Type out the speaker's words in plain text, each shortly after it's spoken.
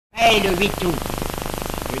mai le 8 août.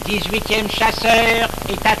 Le 18e chasseur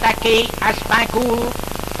est attaqué à Spincourt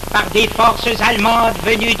par des forces allemandes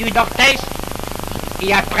venues du nord-est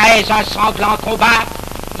et après un sanglant combat,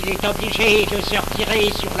 il est obligé de se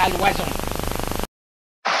retirer sur la Loison.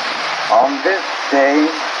 On this day,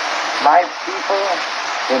 my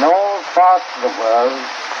people in all parts of the world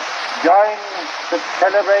join to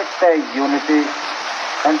celebrate their unity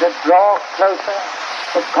and to draw closer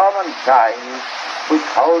the common ties which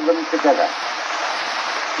hold them together.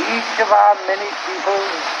 Each of our many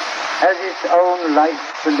peoples has its own life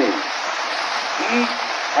to live. Each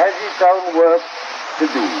has its own work to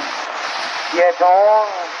do. Yet all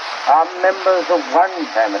are members of one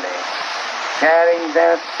family, sharing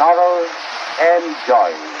their sorrows and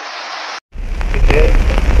joys.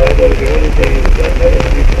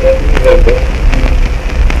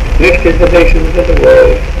 Lifted the nations of the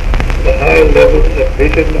world to the high levels of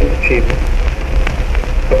vision and achievement,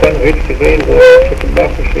 upon which the great war for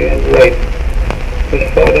democracy and right was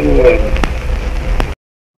fought and won.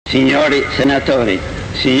 Signori senatori,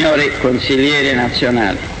 signori consiglieri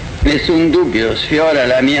nazionali, nessun dubbio sfiora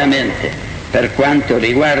la mia mente per quanto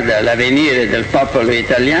riguarda l'avvenire del popolo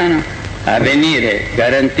italiano, avvenire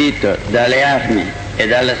garantito dalle armi e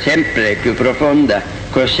dalla sempre più profonda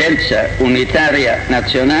coscienza unitaria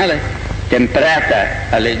nazionale, temprata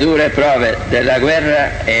alle dure prove della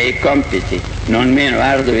guerra e ai compiti non meno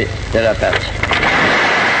ardui della pace.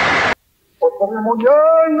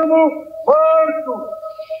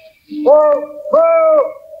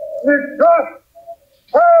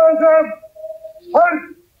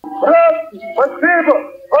 Спасибо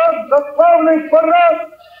вам за славный парад!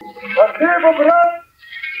 Спасибо, брат,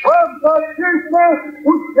 вам за отличное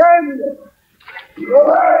учение!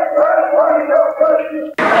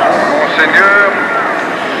 Monseigneur,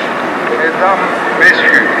 Mesdames,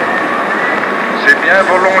 Messieurs, c'est bien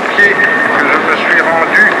volontiers que je me suis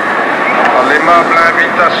rendu à l'aimable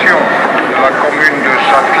invitation de la commune de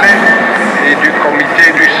Châtelet et du comité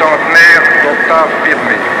du centenaire d'Octave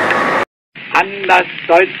Firmé. An das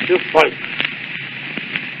deutsche Volk.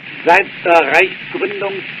 Seit der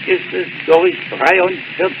Reichsgründung ist es durch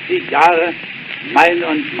 43 Jahre mein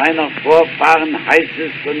und meiner Vorfahren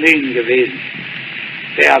heißes Bemühen gewesen,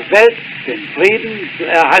 der Welt den Frieden zu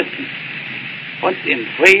erhalten und im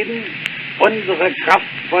Frieden unsere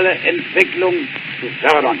kraftvolle Entwicklung zu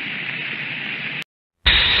fördern.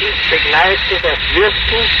 Ich begleite das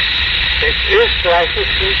Wirken des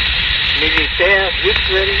österreichischen Militär-,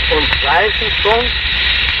 Witwen- und Waisenfonds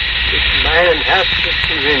mit meinen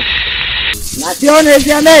herzlichsten Wünschen. Naciones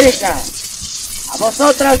de América, a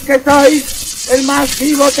vosotras que sois el más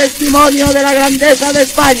vivo testimonio de la grandeza de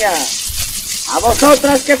España, a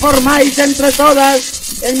vosotras que formáis entre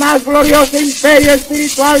todas el más glorioso imperio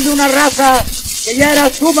espiritual de una raza que ya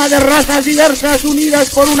era suma de razas diversas unidas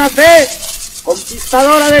por una fe,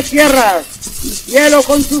 conquistadora de tierras y cielo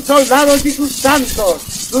con sus soldados y sus santos,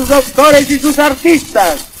 sus doctores y sus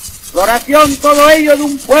artistas, floración todo ello de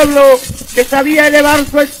un pueblo que sabía elevar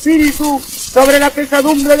su espíritu sobre la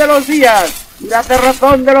pesadumbre de los días y la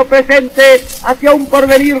cerrazón de lo presente hacia un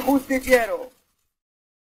porvenir justiciero.